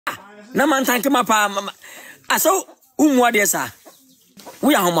Na Martha Ankomah pa aso umwade sa.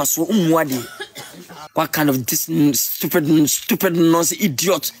 We are almost umwade. What kind of this stupid nonsense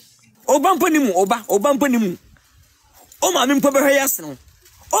idiot? Oba mponimu oba mponimu. O ma me mpo behwe yasno.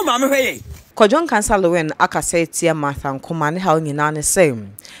 O ma me hwe. GhPage Lilwin akasetia Martha Ankomah ne ha nyina ne same.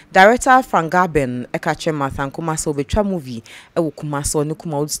 Director Frank Garben ekache Martha Ankomah so betwa movie ewo Kumasi ne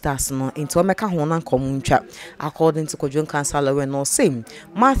Kuma Old Stars no into omeka ho na nkom ntwa. According to GhPage Lilwin no same.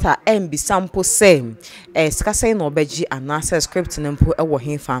 Martha MB sample same. Sika say no obeji anasa script ne mpo ewo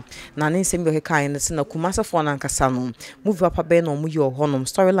hefa. Na ne nsem bi hekan ne se na Kumasi fo na nkasa no. Movie papa ben no mu ye honom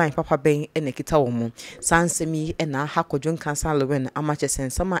storyline papa ben ene kita wo mu. Sansemi ena ha GhPage Lilwin amache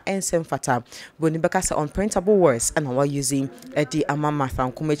sensama ensem fata. Boni bekasa unprintable words and how using edi ama Martha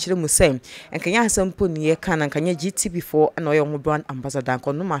Ankomah chire mu sem enkanya asempo ni ye kan enkanya GT before and oyo brand ambassador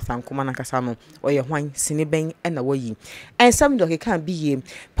kon no Martha Ankomah na kasa no oyo hwan sineben na wayi ensam do kan bi ye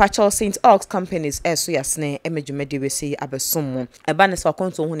Pachol St. Ox companies so yasne emedwumede we say abesom eba ne so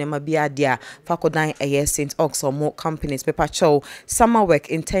konto hu ne ma bi ade a fakodan St. Ox or more companies Pachol summer work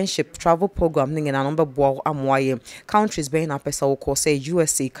internship travel program ninga na number bo amwaye countries being apesa wo ko say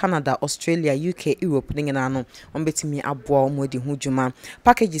USA Canada Australia UK Europe ningena no ombetimi aboa omodi hu djuma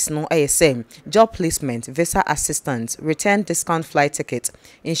packages no same job placement visa assistance return discount flight ticket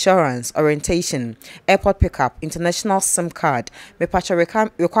insurance orientation airport pickup international SIM card me pacha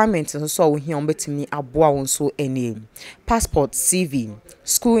requirements so wo hi ombetimi aboa won so any passport CV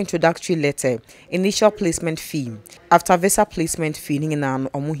school introductory letter initial placement fee after visa placement fee ningena no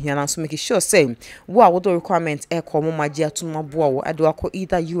omo hi na so make sure say wo a wo do requirement e ko mo magia to maboa wo ade akọ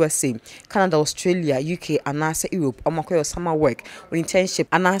either USA Canada, Australia, UK, and NASA Europe. Amakoyo summer work or internship.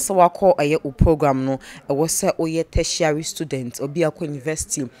 And NASA wako aye u program no. Was say oye tertiary student or be a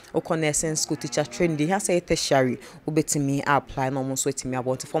university or nursing school teacher training. They have say tertiary. Ubetimi apply no almost waiting me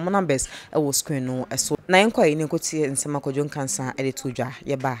about for my numbers. I was screen no so. Na enko ine ko tie nsema ko GhPage editujwa.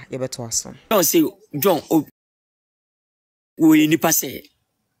 Yeba yebeto aso. Don't say John we ni passe.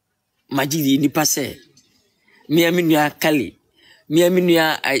 Majidi ni passe. Mi aminua Kali. Mi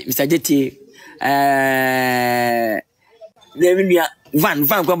aminua Mr. Jeti mi aminua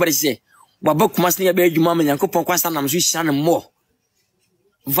van kwa bari se baba Kumasi ya be adwuma ma Nyankopon kwasa nam so hia ne mo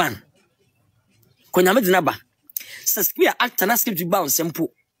van konya me dinaba saskia actor na script ba onsempo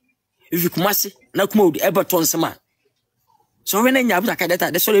if Kumasi na kuma odi Everton sema so we na nya buta ka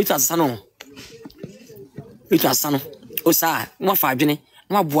data de so le asasa no o sa mo fa adwene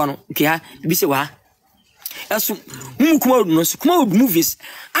mo aboa no ke ha bi se wa aso kuma no so kuma movies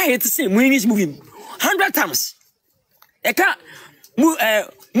I hate to say English movie 100 times eka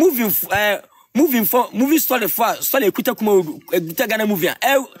movie story ekuta kuma ekuta Ghana movie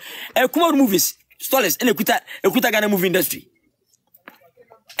kuma movies stories ekuta Ghana movie industry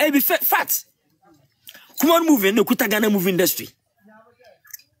be fact kuma movie ekuta Ghana movie industry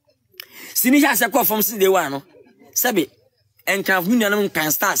sini ya se kwa from day one no sabe enka mu nyanam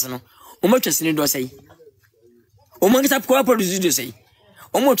kan stars no o ma twesini do sei o ma ngasa kwa produce do sei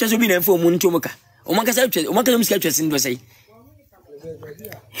o ma twese bi na mfo mu ntomuka o ma ngasa twese o ma ngasa musika twesini do sei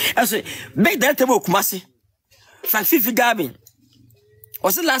also big that table Kumasi Frank Garben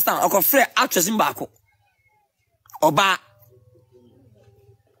was the last time I got free actress in Bako Oba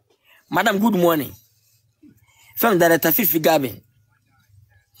Madam good morning from director Garben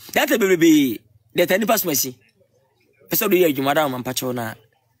that baby that any pass mercy so do you madam and pachona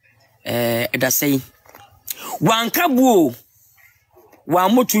that say one kabu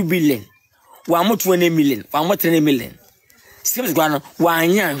 1 more 2 billion 1 more 20 million 1 more 30 million Skims guano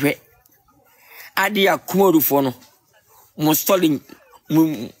wanya hwe ade akomodu fo no mo stalling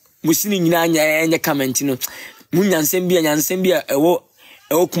musini nyina anya comment no mu nyansem bia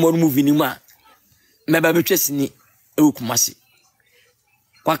ewo komodu movie ni ma meba betwesini ewo Kumasi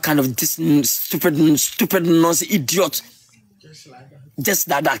what kind of this stupid nonsense idiot just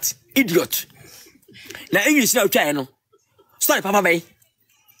that idiot na English na try no sorry papa bay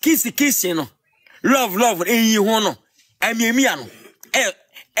kiss no love eyi ho no amiamia no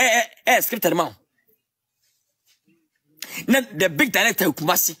scripted man na the big director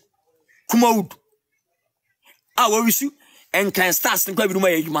Kumasi Kumawood we wish you Nkansah nkwa bi no ma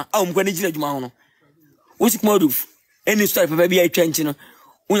yadwuma nkwa ne gina adwuma ho no wo si Kumawood any story papa bi atwa nchi no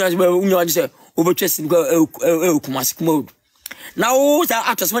unya se obetwesi nkwa Kumasi Kumawood na wo sa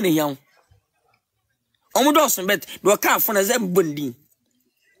actors man hian omodo so bet do ka afo na ze bondi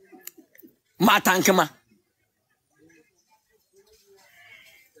Martha Ankomah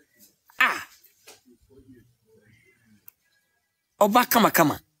Oba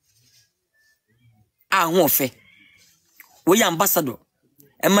kama ho ofe we ambassador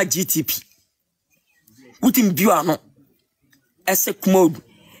Emma GTP. Utim Buano. Ese Kumod.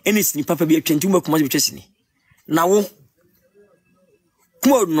 Any snip papa be a chantuma commodity chessney. Now,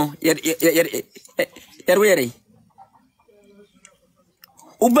 Kumod no, yet,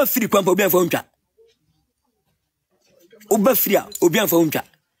 Uber free pump obian for unta. Uber free obian for unta.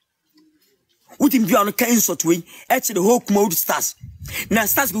 Utim Buano can sort way, actually the whole Kumod stars. Now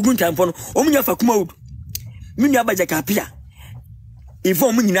stars go good time for Omnia for Kumod. Minya ba GhPage. If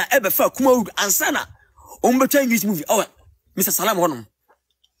Omnia ever for Kumod and Sana. Chinese movie. Oh, Mr. Salam Honum.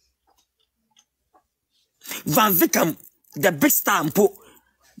 Van Vickham, the big star and po.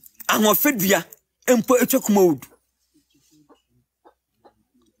 And what fed via and po a choke mode.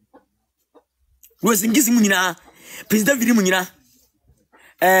 Was in Gizzy Munina, President Vimunina.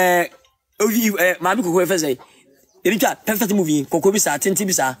 Mammy, whoever say, Erika, perfect movie, Cocobisa,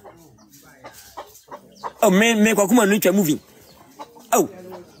 Tentibisa. Oh, man, make a woman nature movie. Oh,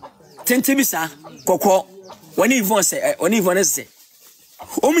 Tentibisa, Coco, when even say, when even say,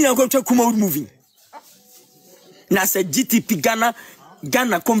 only I'm going to come movie. Now, say GTP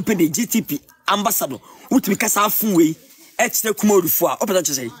Ghana company, GTP ambassador, which we can have full way, extra commode for, open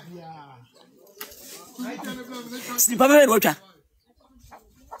to say. Sleep over water.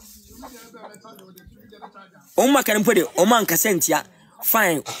 Oma can put it, you-Nkansah,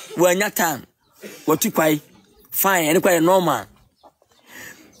 fine, we're not time. What you quite fine, and quite normal.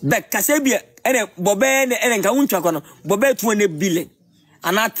 But Kasabia, and Bobbe and Nkansah, Bobbe 20 billion,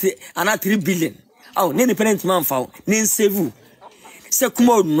 and not 3 billion. Oh, independent man found, Nin Sevu. Se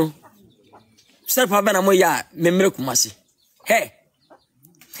Kumod no. Se Pabana Moya, Memekumasi. Hey.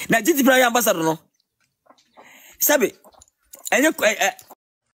 Na GTP ambassador no. Sabe, and you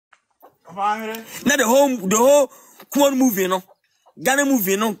na the whole Kumod movie no. Ghana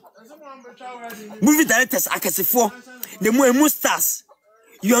movie no. Movie directors akasifo. The more stars.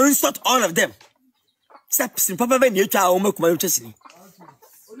 You insult all of them. Sabe, Papa Ben Yucha o Mekuma Chesini.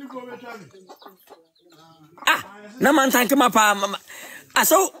 Ah, na man thank my pa mama.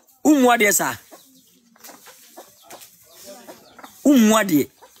 Aso umwade sa. Umwade.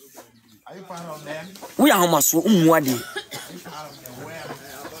 Are you part of them? We are homaso umwade.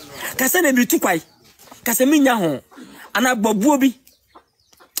 Kasa na bi tukwai. Kasa minya ho. Ana gbobuo bi.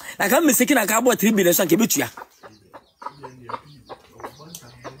 Na ka meseki na ka abo 3 billion so nke betua.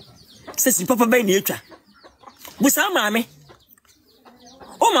 Sesi papa bai na etwa. Busa maame.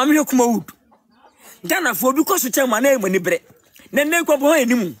 O maame hwe kuma wood. Ghana for because you tell my name when you break. Then they come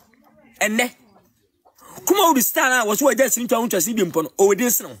behind him. And ne come out the star was what just into to see him over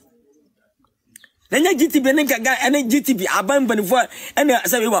this now. Then you GTP and GTP abandon for and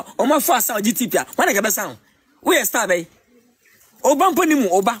say, well, on my first GTP. What I got sound? We are star bay. Obamponimu,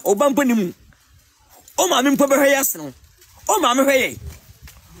 Obamponimu. Oh, mammy, Papa Hayasno. Oh, mammy, hey.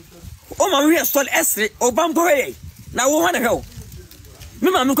 Oh, mammy, stole Esri, Obampo. Now, what the hell? Me,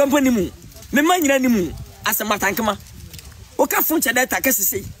 mammy, company. Me man yiranimu asa Martha Ankomah o ka funcha data kase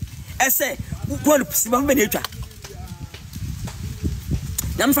sei ese wo no psiba be na etwa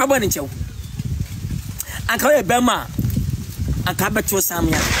nam fa bo ne chew anka we be ma anka beto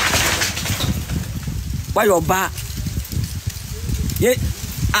samia why your ba ye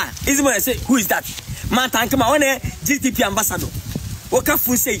easy man say who is that Martha Ankomah one GTP ambassador o ka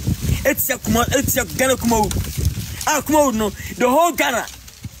fun sei etia Ghana kuma kuma no the whole Ghana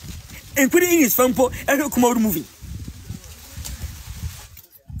including in his phone po every Kumod movie.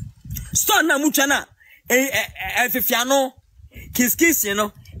 Start na muchana fiano kiss you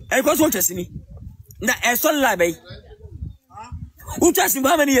know and cause what you na son libe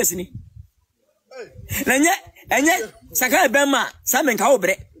how many years ni enye saka bema samen ka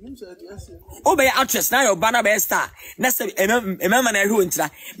obre obey actress na your banner be star na say emema na hu ntira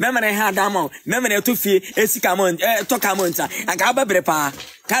memema na ha dama memema na to fie esika mon toka mon ntira aka ba bre pa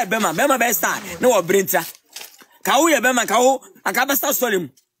ka bema memema be star na wo bre ntira ka wo ye bema ka wo aka ba star story mu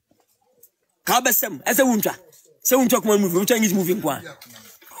ka ba sem ese wuntwa se wuntwa kuma movie wuntwa English movie kwa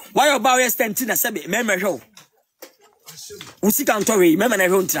why your bow yes 10 na say memema hwe usika ntowe memema na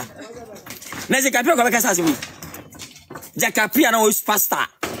hu ntira na GhPage ko be kasa se wi GhPage na wo superstar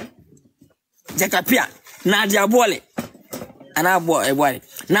GhPage na dia bole ana boy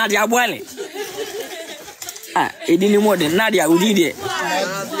na dia bole edini modern na dia udi de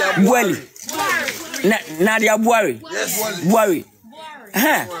bole na dia boy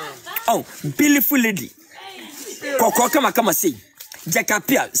oh beautiful lady koko kama say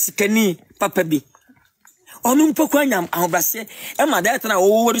GhPage sikani papa bi onu mpoko anyam ahobase e ma that na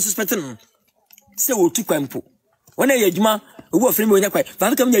wo suspect no se wo tu kwampo wona ye adwuma owo afremi onya kwai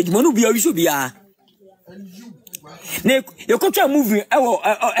fa kam nya adwuma no bia wi so bia Ne you kocha movie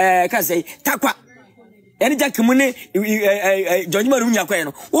can say takwa. Any jack mune Johnny Marunya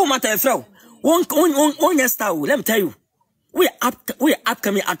kweno. Oh matter fro. One year star, let me tell you. We are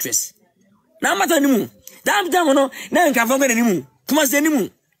upcoming actress. Now matter nimu. Damn no, now you can forget nimu. Kuma se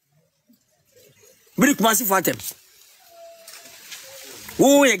nimu. Bring kuma si for them.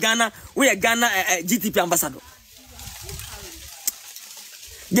 We are Ghana GTP ambassador.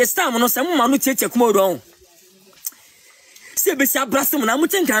 The star no some manu cheche kuma wrong. Se be sia brasem na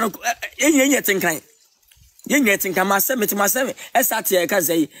mutenka no enye tenkan. Yenye tenkan ma se esat ye ka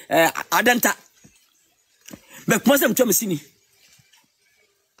say adenta. Be kuma se mtwa msini.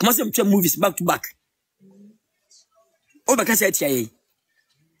 Kuma se mtwa movies back to back. O be ka se atia ye.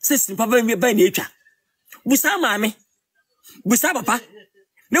 Se sin papa me ba na etwa. Busa maame. Busa papa.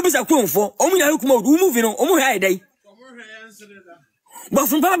 Ne busa kwonfo, omu ya kuma o movie no, omu ha edai. But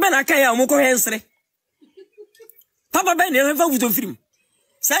from Papa Ben Akaya, Moko Hensre. Papa Ben never was on film.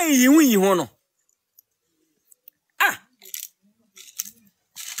 Say you win you honor. Ah,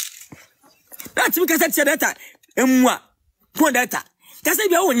 that's because that's your data. And what? Poor data. That's a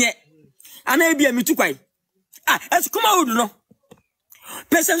your own yet. And I be a me too quite. Ah, as come out, no.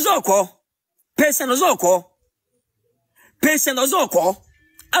 Person Zoko. Person Zoko. Person Zoko.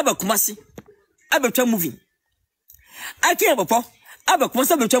 Abba Kumasi. Abba moving. I can't, Papa. Abba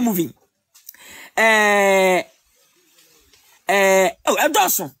Kumasa moving. Oh,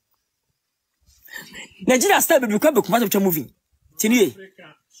 Dawson. Nigeria style be become Kumasa moving. Tini.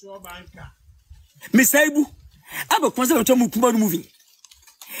 Miss Aibu. Abba Kumasa moving.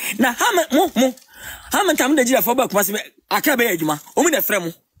 Now, how many times Nigeria for Kumasa? I can't be Juma. Only the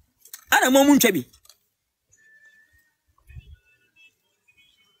frame. I am Moon Chebi.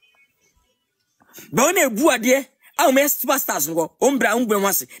 Bone bua de a me superstars ngo ombra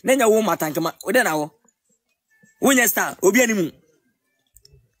wase na nya wo matankama ode na wo wonya star obi animu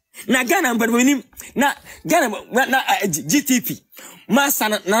na Ghana mbadwani na Ghana na GTP masa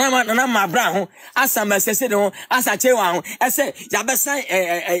na ma bra ho asa masese de ho asa chewa ho ese ya besan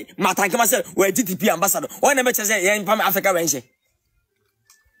matankama se we GTP ambassador o na me chese ye pam Africa wenche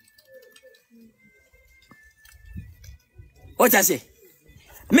what I say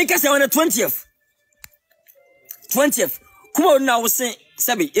make us on the 20th. Come on now, say,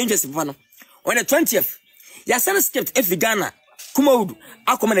 Sabi, interest pano. On the 20th, ya send script if Ghana, come on,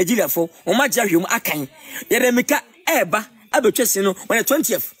 I come Nigeria for, or my Jarium Akan, Yeremika, Eba, Abachesino, on the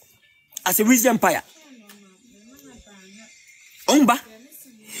 20th, as a Wizard Empire. Omba,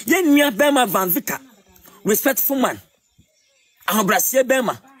 yen mea Bema Van Vika, respectful man. Our Brassier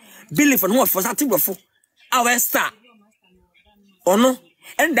Bema, believe on what for that before, our star. Oh no,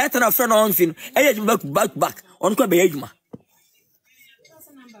 and that and a friend on film, back. On kwa beyejuma.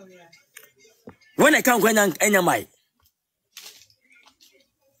 When I come when anya mai.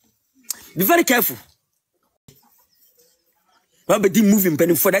 Be very careful. What be moving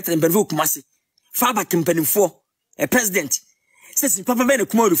penny for that and penny kumasi. Far back in penny for a president. Says Papa Ben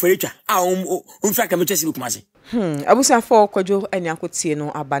kumodu for each. Umfraka mechesi kumasi. Abusa for Kojo and Yakuti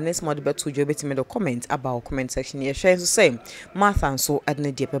no abanes mod betu jo beti me the comment about comment section here share so same Martha and so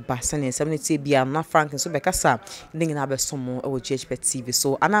adne die basan and 70 bia na Frank so bekasa nding na be somo e wo GhPage TV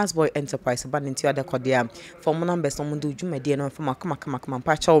so Anas Boy Enterprise ban nti ada kodia for mo number so mo do dwumade no for kama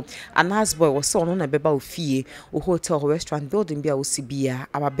pacho Anas Boy was so no na beba ofie o hotel restaurant building bia o sibia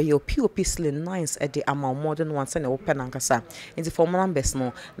ababe yo POP slim nice e de ama modern one se na open ankasa nti for mo numbers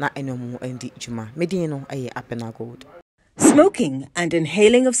no na enomu endi dwuma medin no aye Smoking and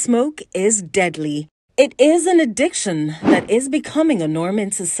inhaling of smoke is deadly. It is an addiction that is becoming a norm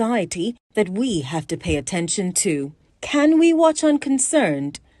in society that we have to pay attention to. Can we watch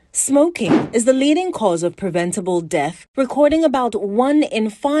unconcerned? Smoking is the leading cause of preventable death, recording about 1 in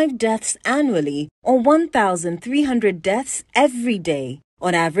 5 deaths annually, or 1,300 deaths every day.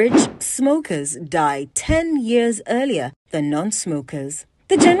 On average, smokers die 10 years earlier than non-smokers.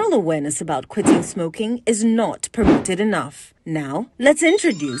 The general awareness about quitting smoking is not promoted enough. Now, let's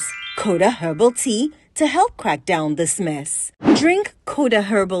introduce Coda Herbal Tea to help crack down this mess. Drink Coda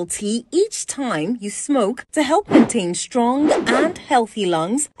Herbal Tea each time you smoke to help maintain strong and healthy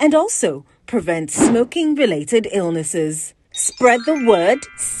lungs and also prevent smoking-related illnesses. Spread the word,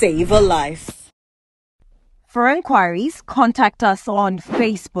 save a life. For inquiries, contact us on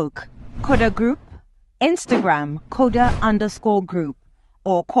Facebook, Coda Group, Instagram, Coda_Group.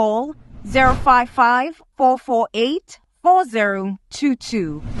 Or call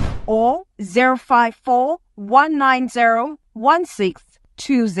 055-448-4022 or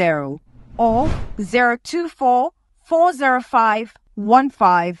 054-190-1620 or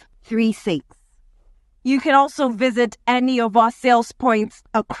 024-405-1536. You can also visit any of our sales points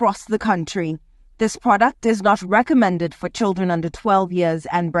across the country. This product is not recommended for children under 12 years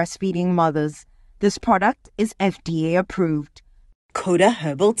and breastfeeding mothers. This product is FDA approved. Coda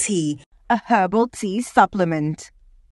Herbal Tea, a herbal tea supplement.